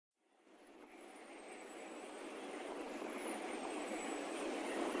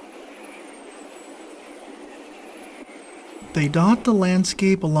They dot the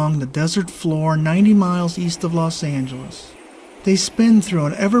landscape along the desert floor 90 miles east of Los Angeles. They spin through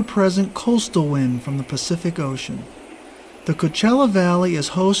an ever-present coastal wind from the Pacific Ocean. The Coachella Valley is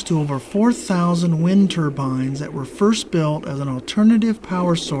host to over 4,000 wind turbines that were first built as an alternative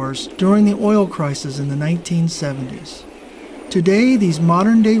power source during the oil crisis in the 1970s. Today, these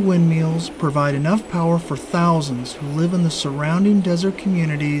modern-day windmills provide enough power for thousands who live in the surrounding desert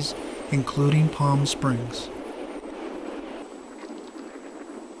communities, including Palm Springs.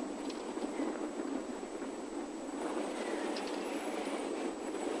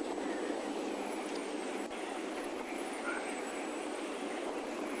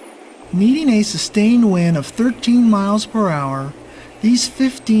 Needing a sustained wind of 13 miles per hour, these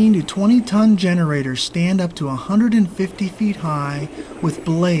 15 to 20 ton generators stand up to 150 feet high with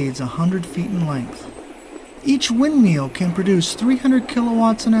blades 100 feet in length. Each windmill can produce 300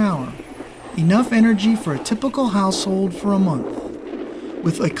 kilowatts an hour, enough energy for a typical household for a month.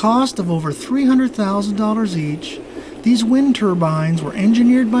 With a cost of over $300,000 each, these wind turbines were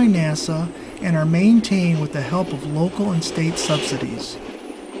engineered by NASA and are maintained with the help of local and state subsidies.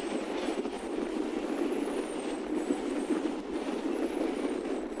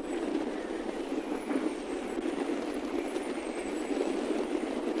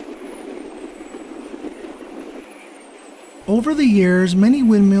 Over the years, many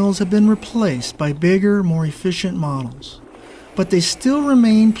windmills have been replaced by bigger, more efficient models, but they still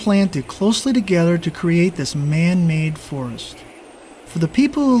remain planted closely together to create this man-made forest. For the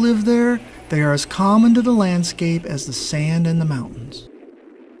people who live there, they are as common to the landscape as the sand and the mountains.